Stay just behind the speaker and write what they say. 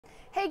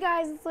Hey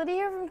guys, it's Lydia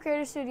here from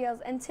Creator Studios,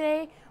 and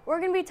today we're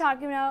going to be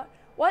talking about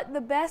what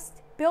the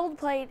best build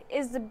plate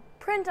is to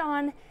print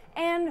on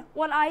and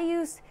what I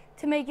use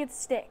to make it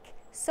stick.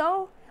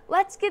 So,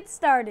 let's get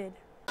started.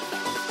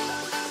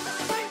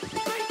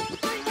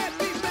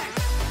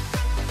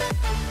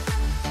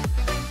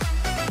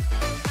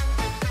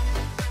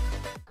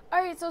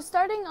 Alright, so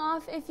starting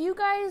off, if you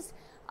guys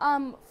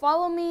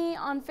follow me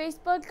on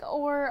Facebook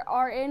or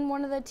are in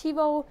one of the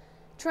Tevo,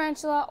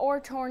 Tarantula, or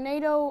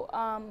Tornado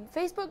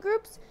Facebook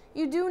groups,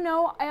 you do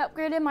know I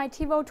upgraded my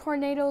Tevo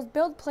Tornado's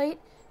build plate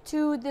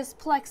to this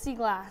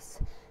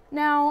plexiglass.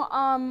 Now,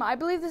 I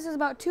believe this is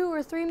about 2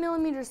 or 3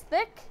 millimeters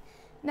thick.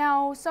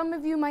 Now, some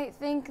of you might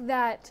think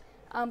that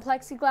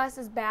plexiglass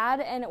is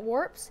bad and it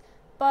warps,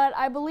 but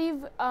I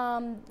believe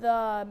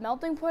the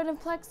melting point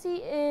of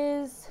plexi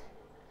is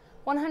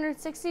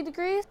 160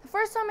 degrees. The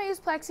first time I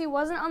used plexi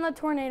wasn't on the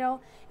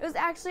Tornado. It was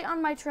actually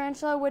on my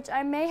Tarantula, which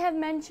I may have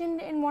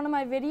mentioned in one of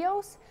my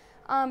videos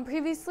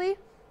previously.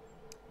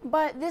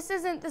 But this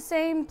isn't the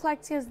same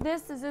plexi as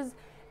this. This is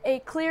a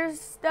clear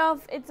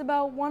stuff. It's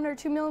about 1 or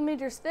 2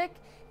 millimeters thick.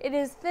 It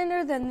is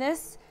thinner than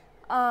this,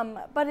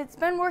 but it's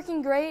been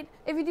working great.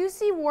 If you do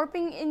see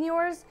warping in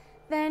yours,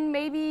 then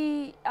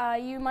maybe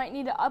you might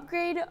need to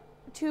upgrade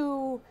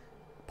to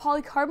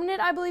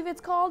polycarbonate, I believe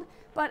it's called,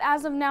 but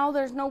as of now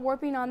there's no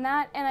warping on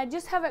that, and I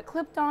just have it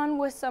clipped on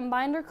with some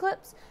binder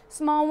clips,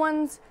 small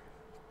ones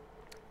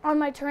on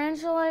my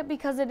Tarantula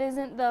because it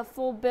isn't the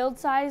full build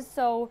size.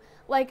 So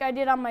like I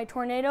did on my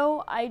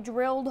Tornado, I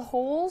drilled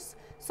holes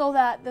so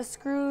that the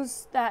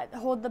screws that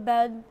hold the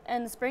bed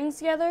and the springs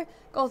together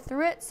go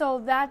through it, so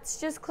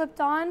that's just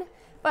clipped on.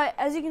 But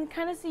as you can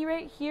kind of see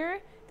right here,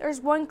 there's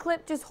one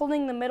clip just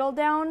holding the middle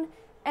down,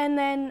 and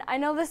then I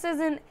know this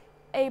isn't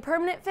a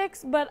permanent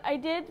fix, but I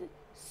did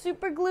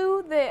super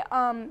glue the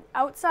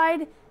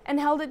outside and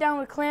held it down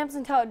with clamps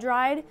until it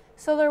dried,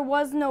 so there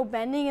was no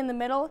bending in the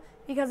middle,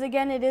 because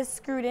again it is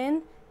screwed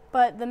in,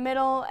 but the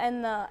middle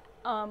and the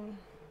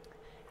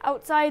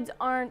outsides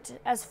aren't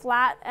as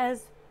flat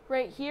as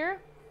right here.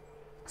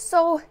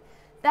 So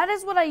that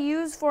is what I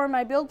use for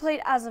my build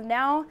plate as of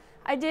now.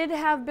 I did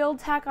have build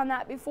tack on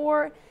that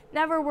before,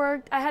 never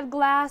worked. I had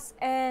glass,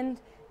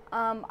 and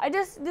I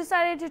just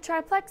decided to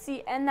try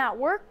plexi, and that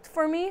worked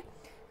for me.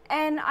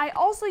 And I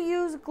also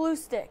use glue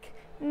stick.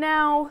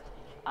 Now,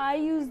 I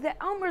use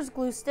the Elmer's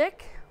glue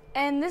stick,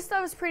 and this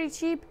stuff is pretty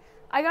cheap.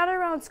 I got it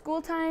around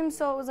school time,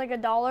 so it was like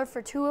 $1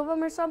 for 2 of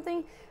them or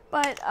something.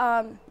 But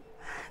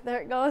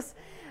there it goes.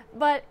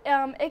 But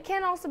it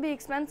can also be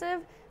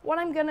expensive. What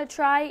I'm gonna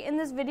try in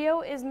this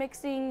video is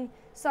mixing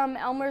some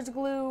Elmer's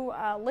glue,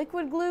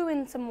 liquid glue,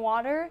 and some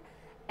water.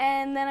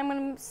 And then I'm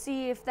gonna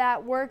see if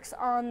that works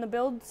on the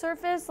build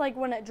surface, like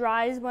when it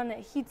dries, when it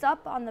heats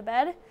up on the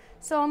bed.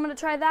 So I'm gonna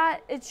try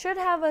that. It should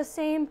have the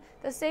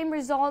same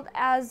result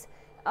as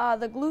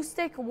the glue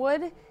stick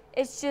would.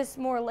 It's just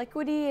more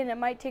liquidy, and it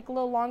might take a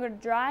little longer to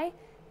dry.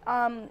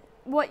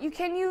 What you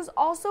can use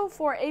also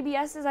for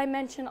ABS, as I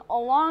mentioned a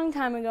long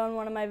time ago in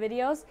one of my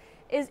videos,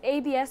 is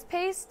ABS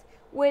paste,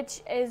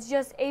 which is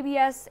just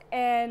ABS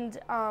and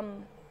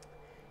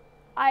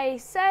I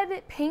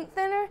said paint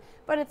thinner,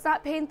 but it's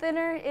not paint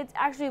thinner. It's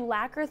actually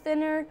lacquer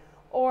thinner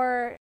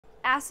or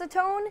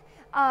acetone.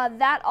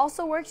 That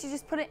also works. You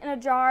just put it in a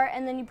jar,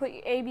 and then you put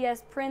your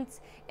ABS prints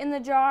in the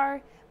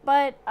jar.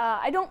 But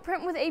I don't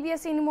print with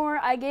ABS anymore.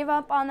 I gave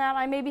up on that.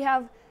 I maybe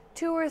have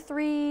 2 or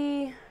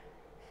 3,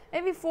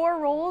 maybe 4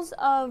 rolls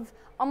of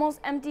almost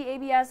empty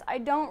ABS. I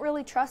don't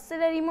really trust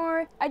it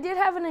anymore. I did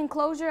have an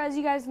enclosure, as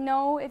you guys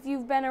know if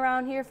you've been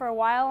around here for a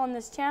while on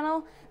this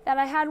channel, that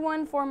I had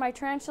one for my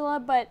Tarantula,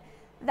 but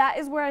that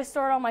is where I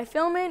stored all my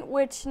filament,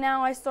 which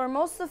now I store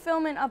most of the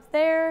filament up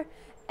there,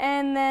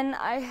 and then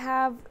I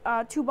have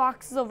 2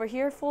 boxes over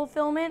here full of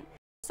filament.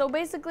 So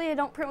basically I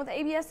don't print with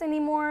ABS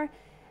anymore.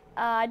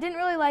 I didn't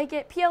really like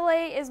it.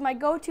 PLA is my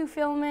go-to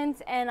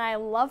filament, and I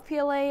love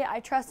PLA. I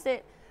trust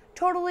it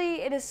totally.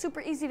 It is super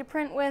easy to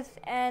print with,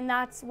 and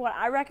that's what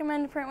I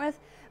recommend to print with.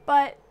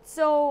 But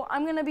so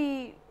I'm gonna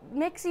be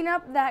mixing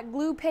up that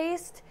glue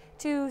paste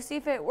to see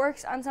if it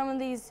works on some of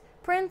these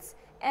prints,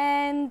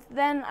 and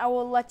then I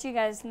will let you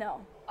guys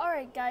know.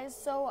 Alright guys,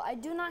 so I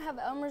do not have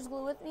Elmer's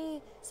glue with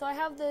me, so I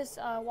have this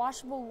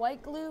washable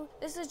white glue.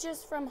 This is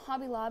just from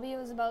Hobby Lobby. It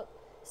was about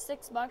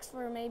 $6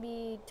 for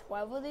maybe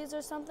 12 of these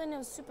or something. It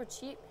was super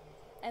cheap,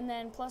 and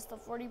then plus the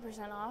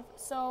 40% off.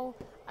 So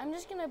I'm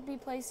just gonna be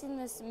placing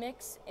this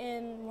mix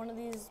in one of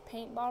these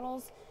paint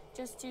bottles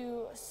just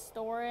to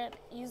store it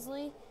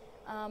easily,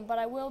 but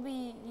I will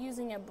be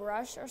using a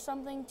brush or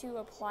something to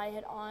apply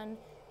it on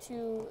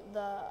to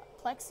the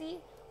plexi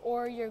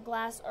or your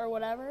glass or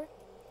whatever.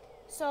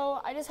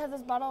 So I just have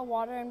this bottle of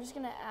water. I'm just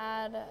gonna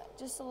add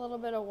just a little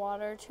bit of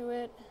water to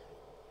it.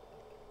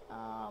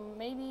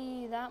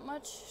 Maybe that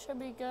much should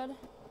be good.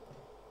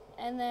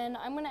 And then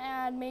I'm gonna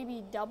add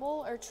maybe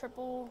double or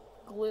triple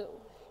glue.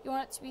 You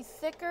want it to be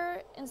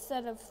thicker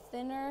instead of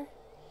thinner.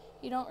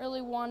 You don't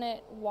really want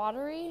it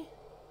watery.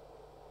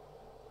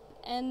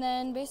 And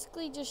then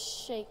basically just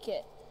shake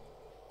it.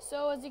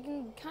 So as you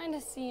can kind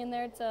of see in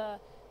there, it's a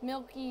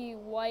milky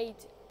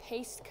white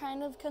paste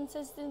kind of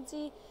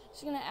consistency.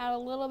 Just gonna add a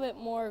little bit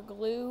more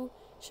glue.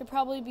 Should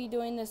probably be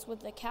doing this with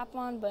the cap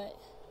on, but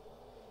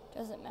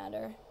doesn't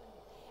matter.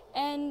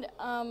 And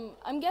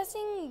I'm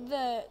guessing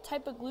the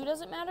type of glue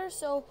doesn't matter,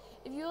 so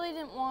if you really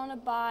didn't want to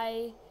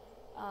buy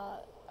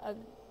a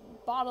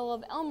bottle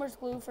of Elmer's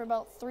glue for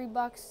about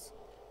 $3,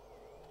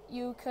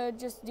 you could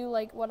just do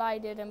like what I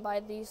did and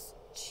buy these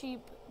cheap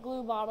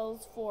glue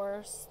bottles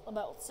for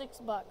about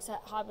 $6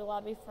 at Hobby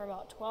Lobby for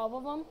about 12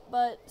 of them.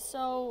 But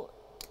so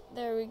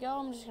there we go.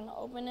 I'm just gonna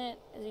open it.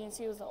 As you can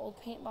see, it was the old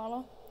paint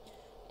bottle,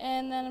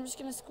 and then I'm just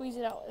gonna squeeze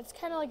it out. It's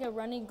kind of like a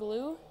runny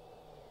glue,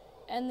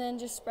 and then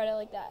just spread it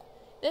like that.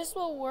 This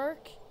will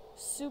work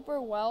super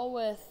well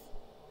with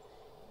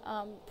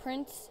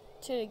prints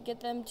to get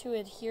them to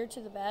adhere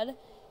to the bed.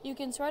 You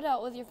can spread it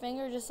out with your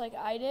finger just like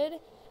I did,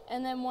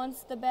 and then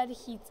once the bed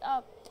heats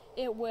up,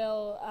 it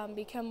will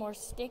become more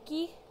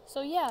sticky.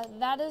 So yeah,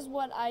 that is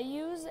what I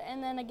use.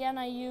 And then again,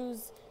 I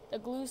use the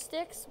glue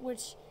sticks,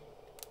 which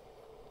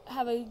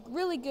have a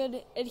really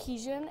good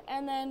adhesion.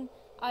 And then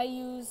I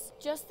use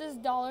just this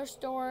dollar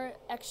store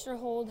extra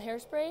hold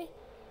hairspray.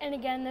 And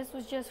again, this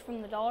was just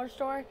from the dollar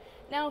store.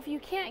 Now, if you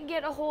can't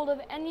get a hold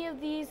of any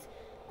of these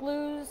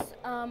glues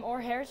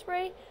or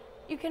hairspray,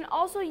 you can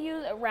also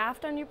use a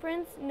raft on your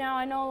prints. Now,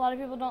 I know a lot of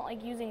people don't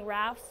like using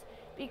rafts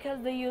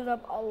because they use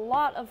up a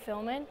lot of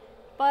filament.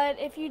 But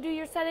if you do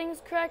your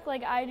settings correct,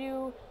 like I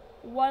do,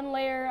 one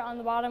layer on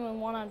the bottom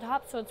and one on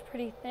top, so it's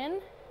pretty thin,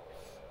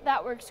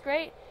 that works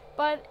great.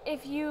 But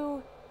if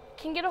you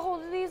can get a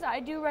hold of these,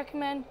 I do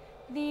recommend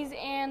these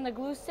and the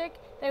glue stick.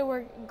 They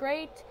work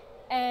great,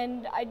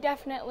 and I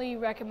definitely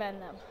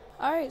recommend them.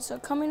 Alright, so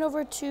coming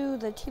over to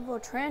the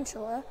Tevo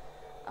Tarantula,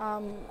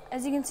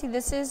 as you can see,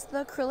 this is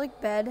the acrylic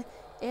bed.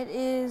 It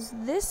is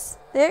this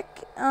thick.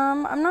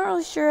 I'm not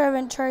really sure. I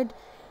haven't tried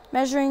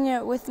measuring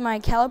it with my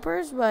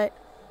calipers, but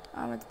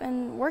it's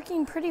been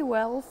working pretty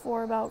well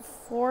for about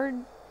 4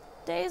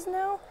 days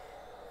now.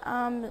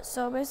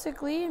 So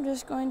basically, I'm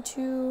just going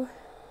to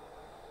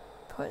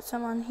put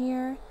some on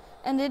here,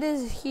 and it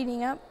is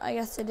heating up. I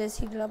guess it is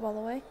heated up all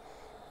the way.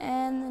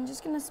 And then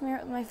just gonna smear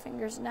it with my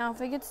fingers. Now,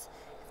 if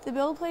the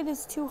build plate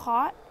is too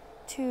hot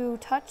to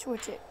touch,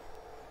 which it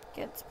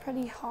gets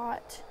pretty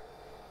hot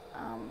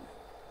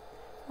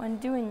when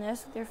doing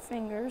this with your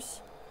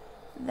fingers,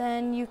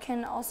 then you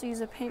can also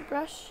use a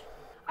paintbrush.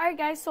 Alright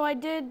guys, so I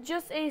did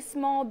just a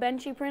small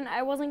benchy print.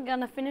 I wasn't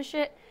gonna finish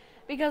it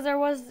because there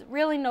was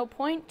really no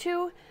point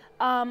to,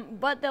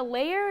 but the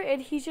layer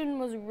adhesion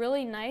was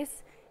really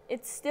nice.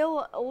 It's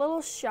still a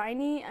little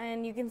shiny,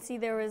 and you can see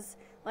there was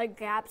like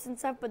gaps and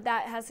stuff, but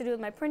that has to do with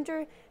my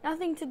printer.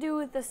 Nothing to do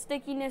with the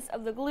stickiness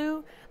of the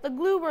glue. The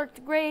glue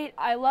worked great.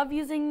 I love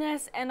using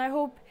this, and I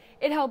hope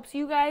it helps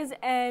you guys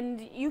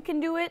and you can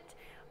do it.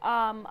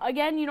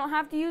 Again, you don't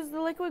have to use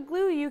the liquid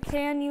glue. You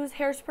can use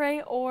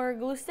hairspray or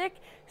glue stick.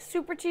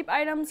 Super cheap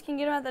items. Can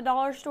get them at the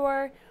dollar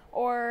store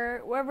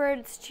or wherever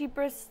it's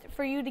cheapest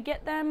for you to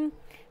get them.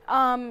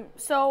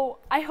 So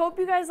I hope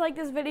you guys like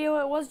this video.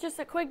 It was just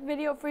a quick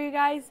video for you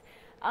guys.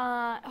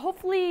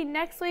 Hopefully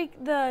next week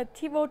the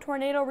Tevo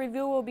Tornado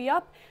review will be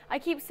up. I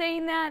keep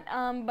saying that,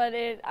 but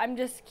I'm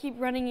just keep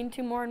running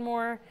into more and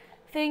more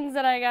things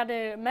that I got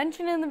to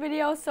mention in the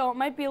video, so it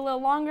might be a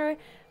little longer.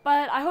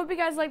 But I hope you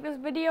guys like this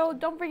video.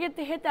 Don't forget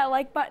to hit that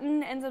like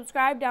button and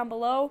subscribe down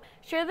below.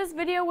 Share this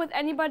video with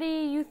anybody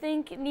you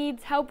think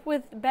needs help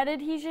with bed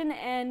adhesion.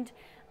 And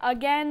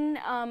again,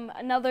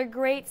 another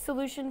great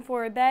solution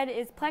for a bed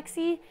is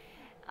plexi.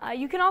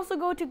 You can also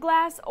go to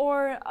glass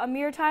or a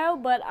mirror tile,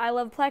 but I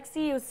love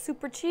plexi. It was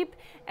super cheap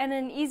and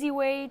an easy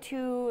way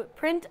to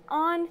print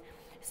on.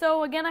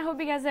 So again, I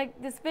hope you guys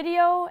like this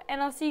video,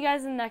 and I'll see you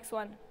guys in the next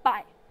one.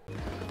 Bye.